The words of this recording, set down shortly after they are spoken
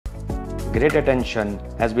great attention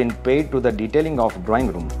has been paid to the detailing of drawing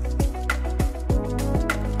room.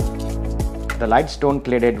 The light stone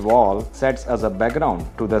cladded wall sets as a background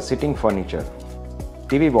to the sitting furniture.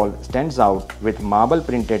 TV wall stands out with marble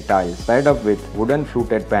printed tiles paired up with wooden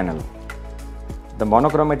fluted panel. The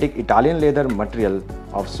monochromatic Italian leather material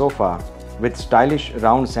of sofa with stylish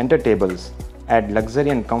round center tables add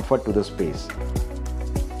luxury and comfort to the space.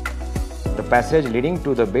 The passage leading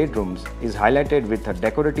to the bedrooms is highlighted with a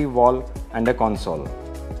decorative wall and a console.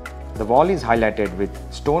 The wall is highlighted with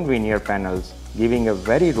stone veneer panels, giving a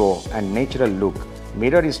very raw and natural look.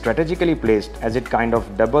 Mirror is strategically placed as it kind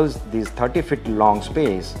of doubles this 30 feet long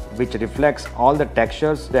space, which reflects all the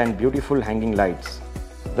textures and beautiful hanging lights.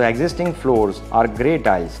 The existing floors are grey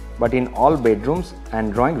tiles, but in all bedrooms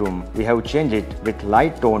and drawing room, we have changed it with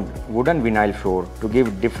light toned wooden vinyl floor to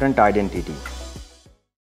give different identity.